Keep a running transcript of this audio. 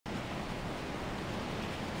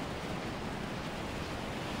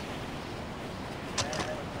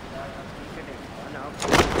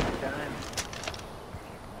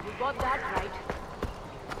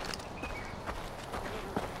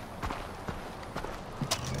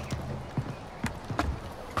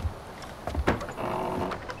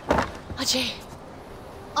Ajay,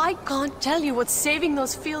 I can't tell you what saving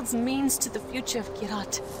those fields means to the future of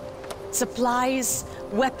Kyrat. Supplies,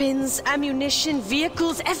 weapons, ammunition,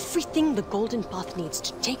 vehicles, everything the Golden Path needs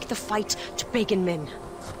to take the fight to Pagan Min.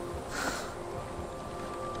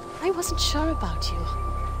 I wasn't sure about you.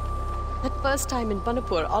 That first time in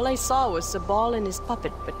Banapur, all I saw was Sabal and his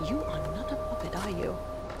puppet, but you are not a puppet, are you?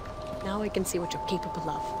 Now I can see what you're capable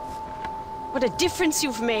of. What a difference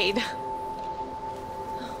you've made!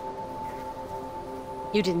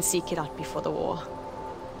 You didn't see Kyrat before the war.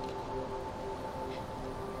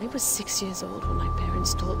 I was 6 years old when my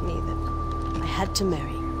parents told me that I had to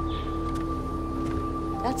marry.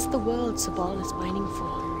 That's the world Sabal is pining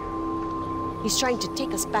for. He's trying to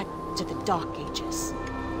take us back to the Dark Ages.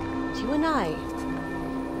 You and I,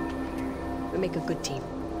 we make a good team.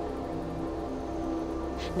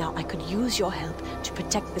 Now, I could use your help to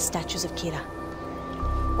protect the statues of Kyrat.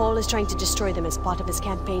 Paul is trying to destroy them as part of his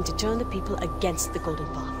campaign to turn the people against the Golden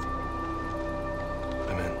Path.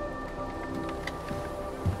 I'm in.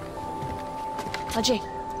 Ajay,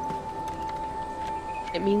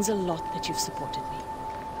 it means a lot that you've supported me.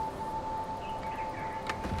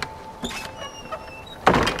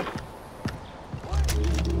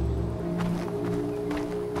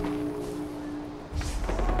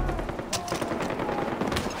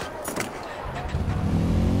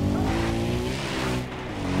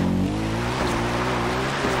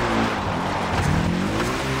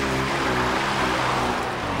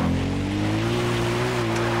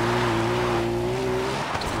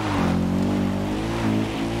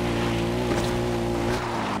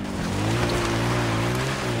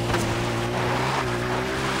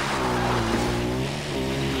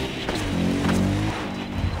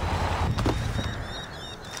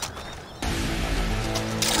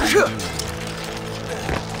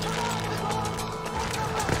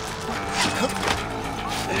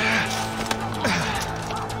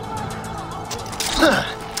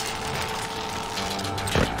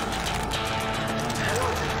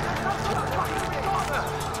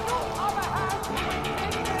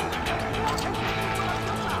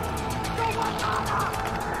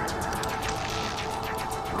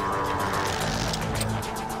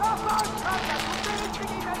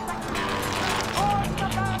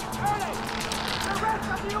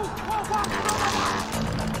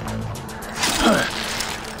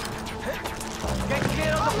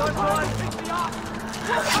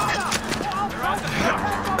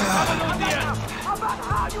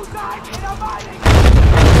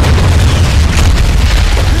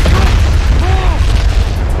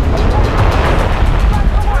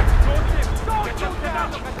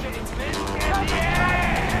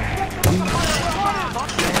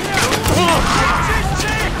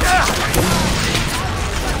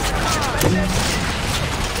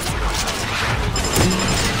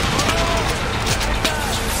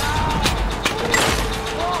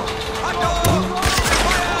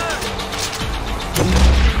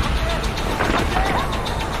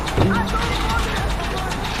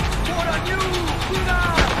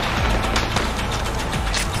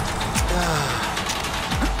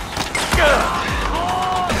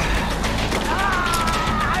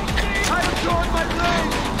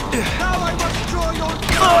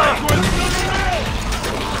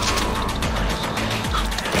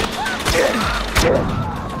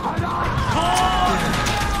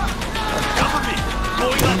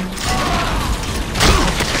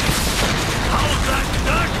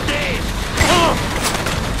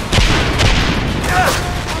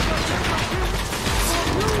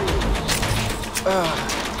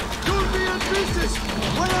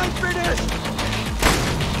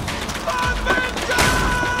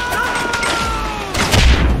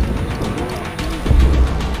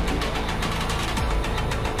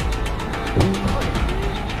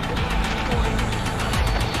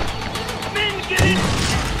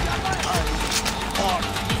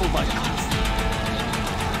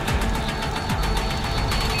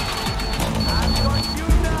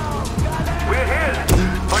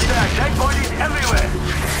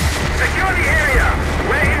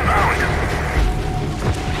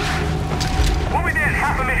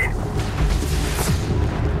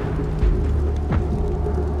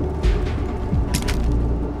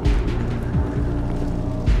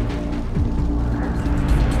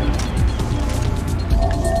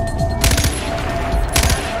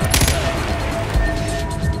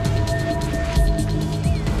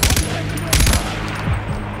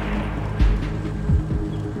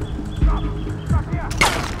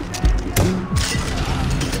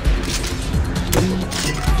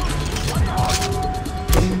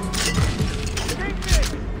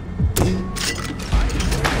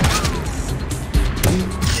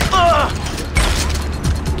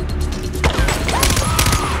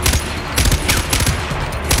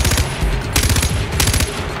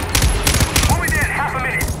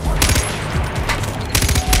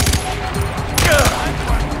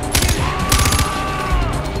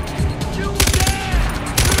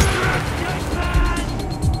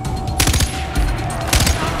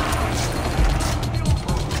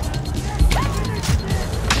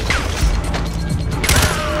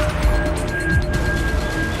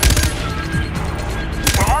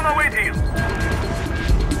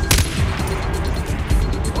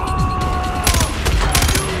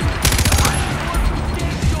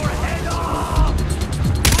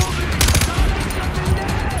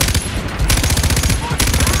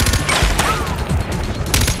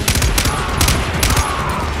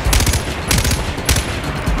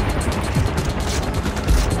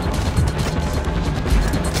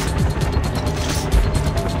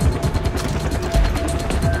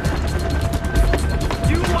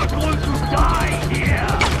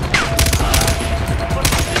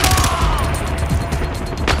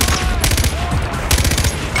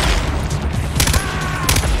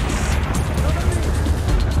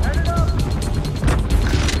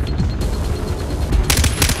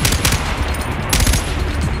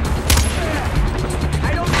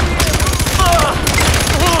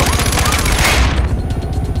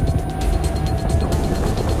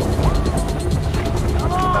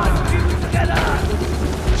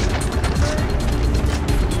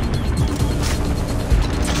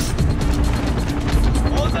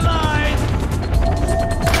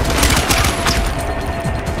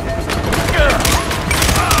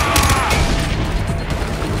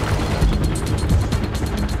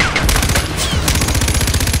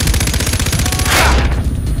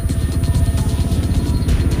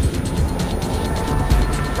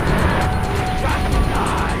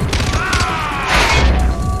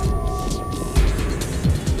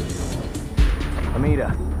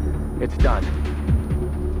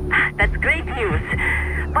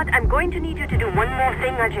 more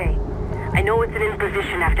thing, Ajay. I know it's an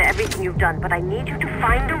imposition after everything you've done, but I need you to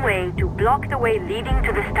find a way to block the way leading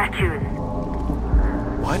to the statues.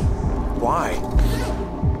 What? Why?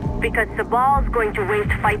 Because Sabal's going to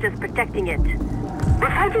waste fighters protecting it.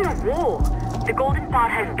 We're fighting a war. The Golden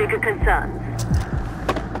Path has bigger concerns.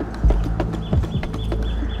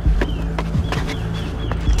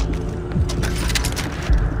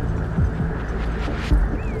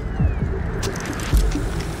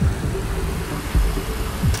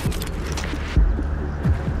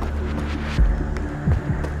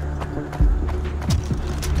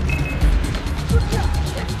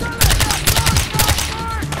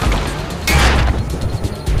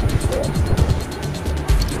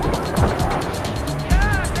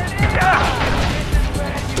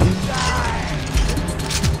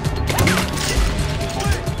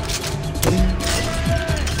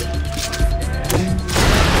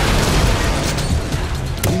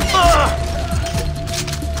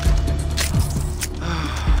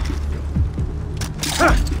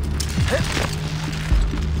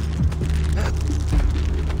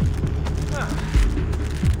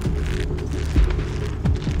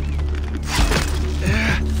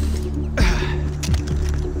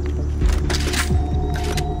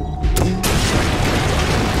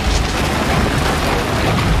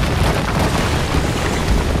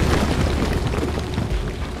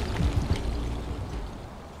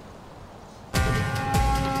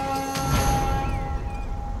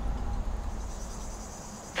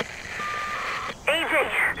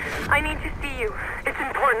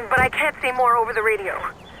 More over the radio.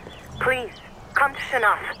 Please, come to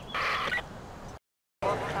Shanaf.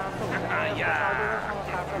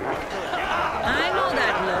 I know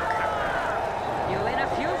that look. You win a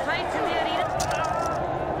few fights in the arena.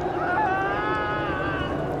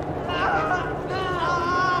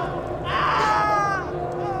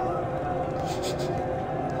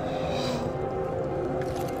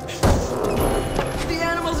 The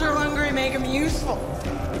animals are hungry, make them useful.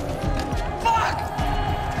 Fuck!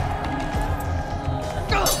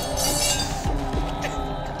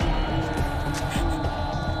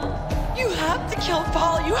 Kill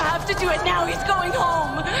Paul. You have to do it now. He's going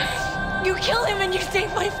home. You kill him and you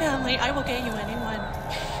save my family. I will get you anyone.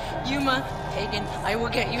 Yuma, Pagan, I will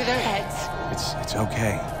get you their heads. It's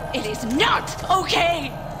okay. It is not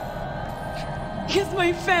okay. He is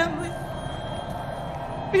my family.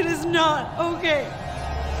 It is not okay.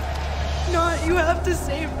 Not, you have to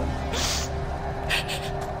save him.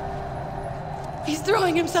 He's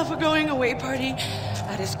throwing himself a going away party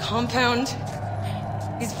at his compound.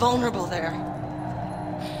 He's vulnerable there.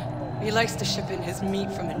 He likes to ship in his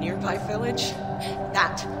meat from a nearby village.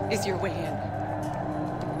 That is your way in.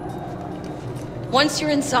 Once you're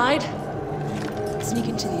inside, sneak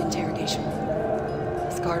into the interrogation room.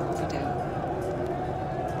 His guard will be down.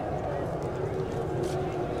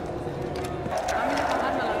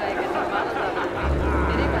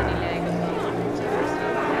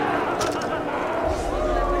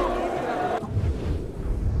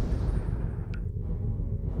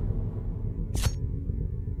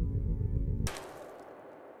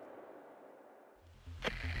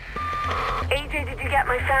 AJ, did you get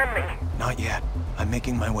my family? Not yet. I'm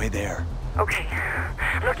making my way there. Okay.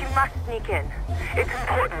 Look, you must sneak in. It's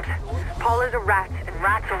important. Paul is a rat, and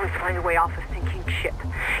rats always find a way off a sinking ship.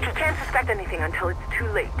 He can't suspect anything until it's too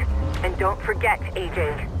late. And don't forget,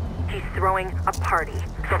 AJ, he's throwing a party.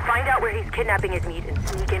 So find out where he's kidnapping his meat and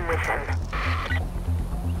sneak in with him.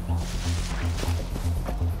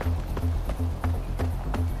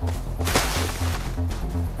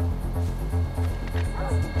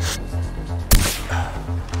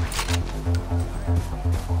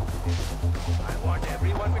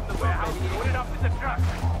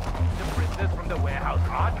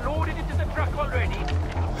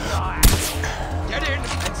 Get in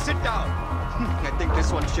and sit down. I think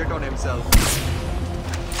this one shit on himself.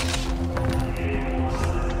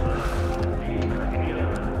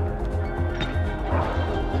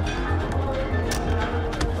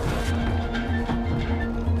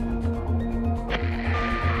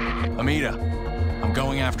 Amita, I'm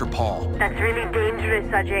going after Paul. That's really dangerous,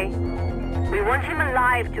 Ajay. We want him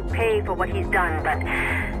alive to pay for what he's done, but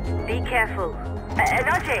be careful. And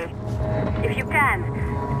Ajay, if you can,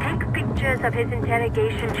 take pictures of his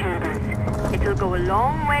interrogation chambers. It'll go a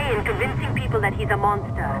long way in convincing people that he's a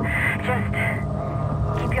monster. Just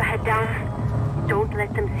keep your head down. Don't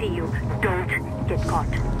let them see you. Don't get caught.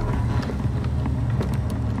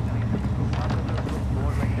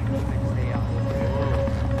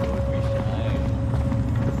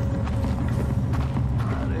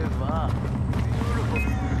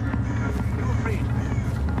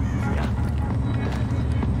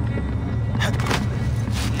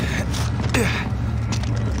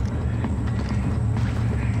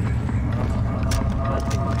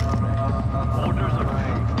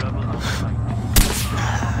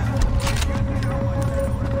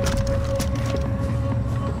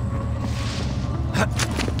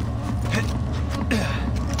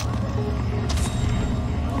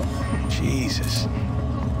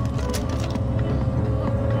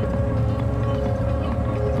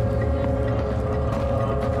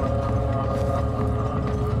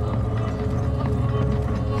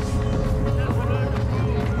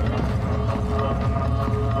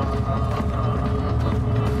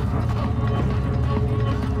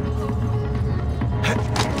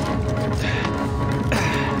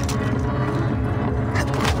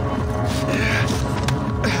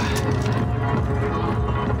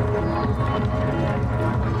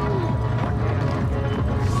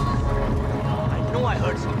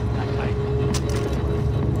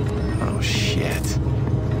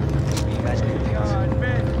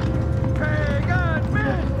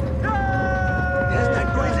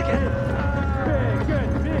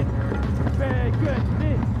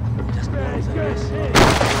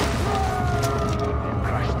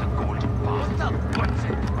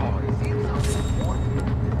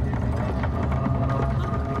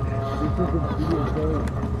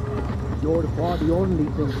 far the only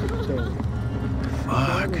thing to say.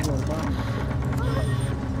 Fuck.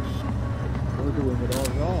 We're doing it all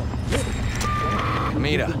wrong.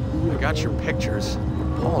 Amita, I got your pictures.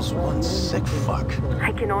 Paul's one sick fuck.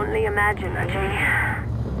 I can only imagine, Ajay.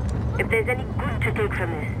 If there's any good to take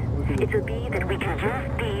from this, it will be that we can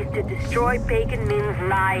use these to destroy Pagan Min's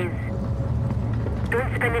lies.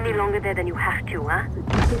 Don't spend any longer there than you have to, huh?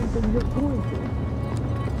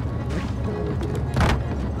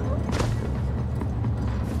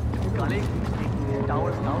 Colleague, the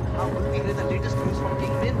tower's down. How will we hear the latest news from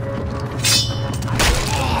King Min?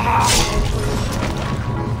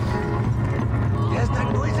 Yes,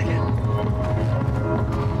 that noise again.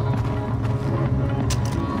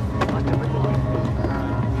 Must have been one.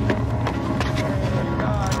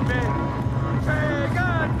 Pagan Min!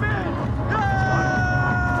 Pagan Min!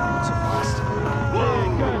 Not so fast.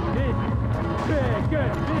 Pagan Min!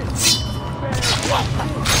 Pagan Min!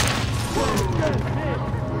 Pagan Min!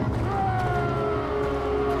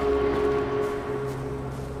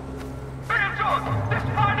 This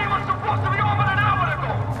party was supposed to be over an hour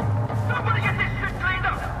ago! Somebody get this shit cleaned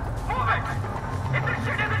up! Move it! If this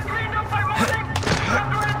shit isn't cleaned up by morning, you have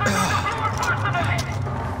to enter the floor personally!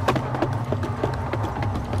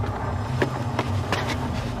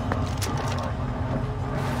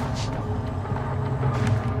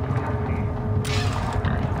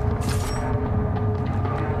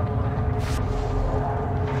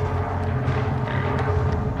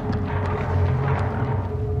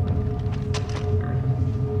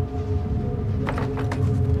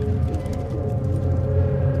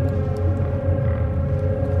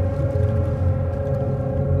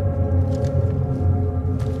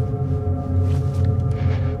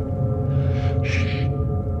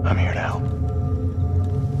 I'm here to help.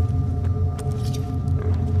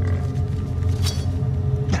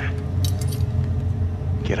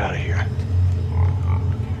 Get out of here.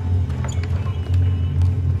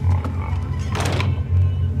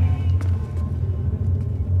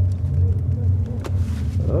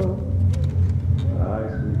 Hello? Hi,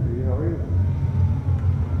 sweetie. How are you?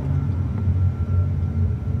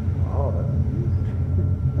 Oh, that's amazing.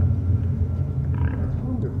 That's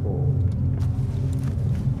wonderful.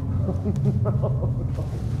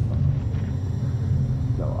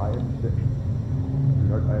 No, I understand.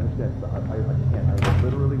 Sweetheart, I understand. I can't. I'm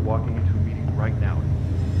literally walking into a meeting right now.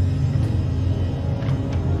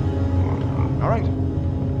 All right.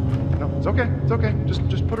 No, it's okay. It's okay.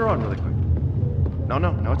 Just put her on really quick. No,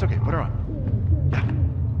 it's okay. Put her on. Yeah.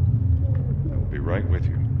 I will be right with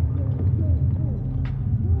you.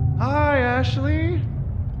 Hi, Ashley.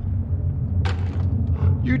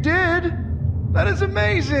 You did? That is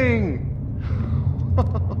amazing.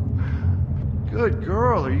 Good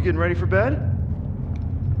girl. Are you getting ready for bed?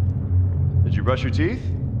 Did you brush your teeth?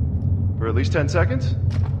 For at least 10 seconds?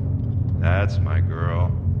 That's my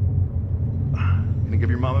girl. Gonna give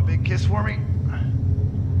your mom a big kiss for me?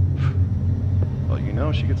 Well, you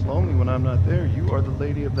know, she gets lonely when I'm not there. You are the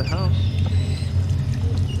lady of the house.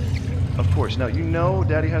 Of course. Now, you know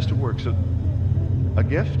Daddy has to work, so... A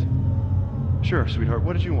gift? Sure, sweetheart.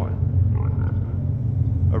 What did you want?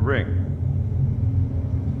 A ring.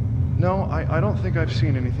 No, I don't think I've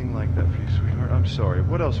seen anything like that for you, sweetheart. I'm sorry.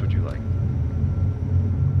 What else would you like?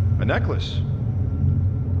 A necklace.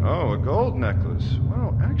 Oh, a gold necklace.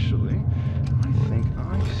 Well, actually, I think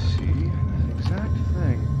I see the exact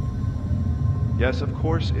thing. Yes, of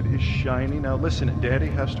course, it is shiny. Now listen, Daddy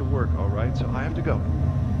has to work, all right? So I have to go.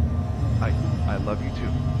 I love you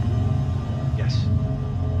too. Yes.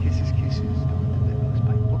 Kisses, kisses. Don't let the necklace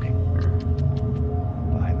bite. Okay.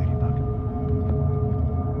 Bye, Ladybug.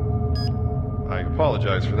 I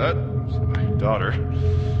apologize for that. My daughter.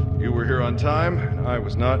 You were here on time, and I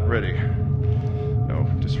was not ready. No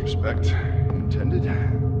disrespect intended.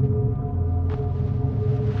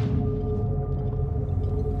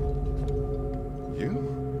 You?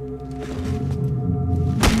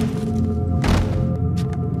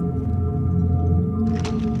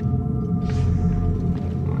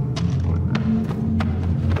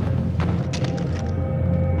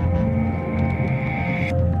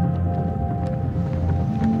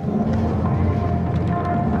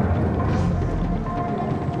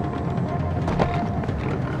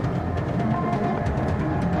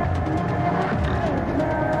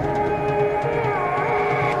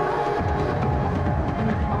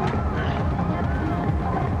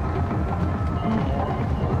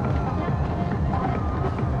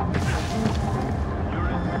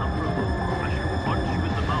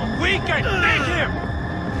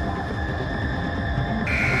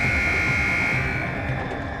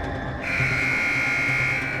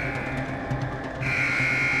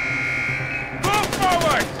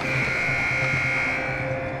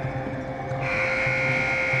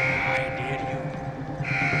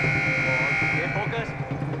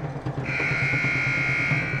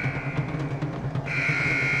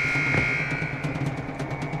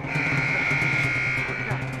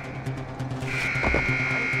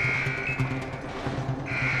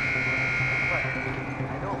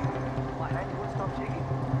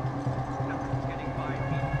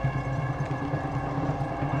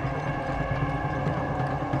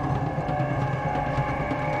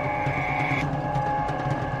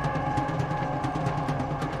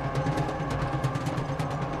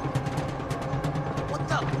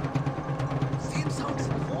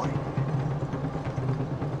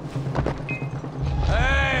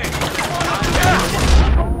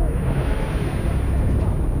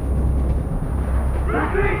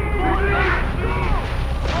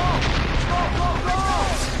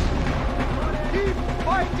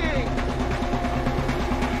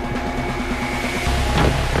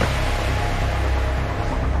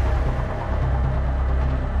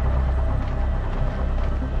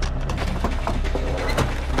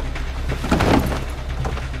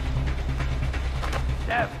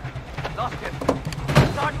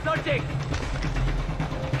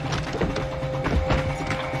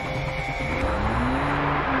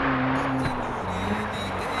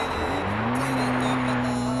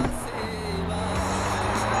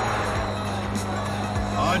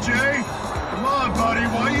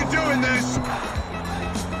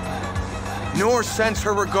 Noor sends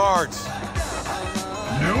her regards.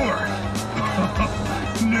 Noor?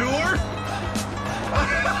 Noor?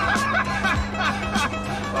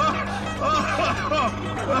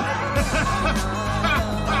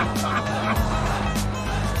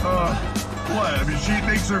 What? I mean, she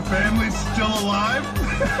thinks her family's still alive?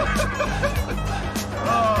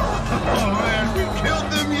 Oh man, we killed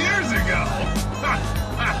them years ago.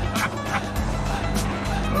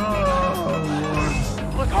 Oh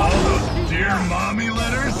Lord. All those dear mommy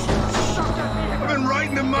letters? I've been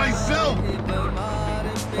writing them myself.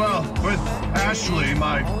 Well, with Ashley,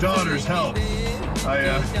 my daughter's help.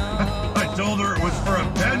 I told her it was for a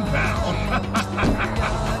pen pal.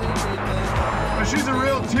 But she's a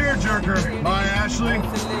real tearjerker, my Ashley.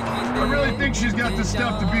 I really think she's got the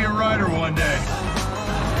stuff to be a writer one day.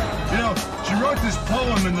 You know, she wrote this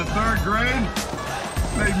poem in the 3rd grade.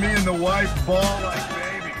 Made me and the wife bawl like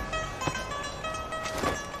babies.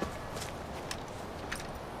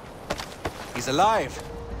 He's alive.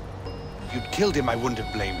 If you'd killed him, I wouldn't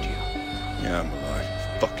have blamed you. Yeah, I'm alive.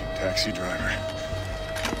 Fucking taxi driver.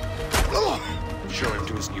 Show him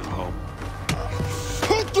to his new home.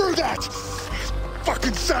 Who threw that?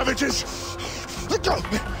 Fucking savages! Let go!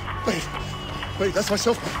 Wait, that's my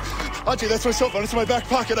cell phone. Ajay, that's my cell phone. It's in my back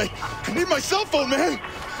pocket. I need my cell phone, man!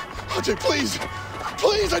 Ajay, please!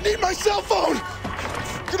 Please, I need my cell phone!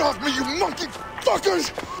 Get off me, you monkey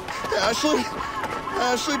fuckers! Ashley!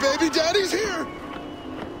 Ashley, baby, daddy's here!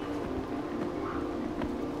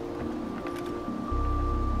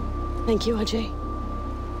 Thank you, Ajay.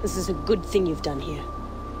 This is a good thing you've done here.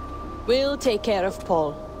 We'll take care of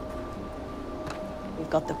Paul. We've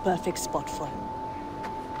got the perfect spot for him.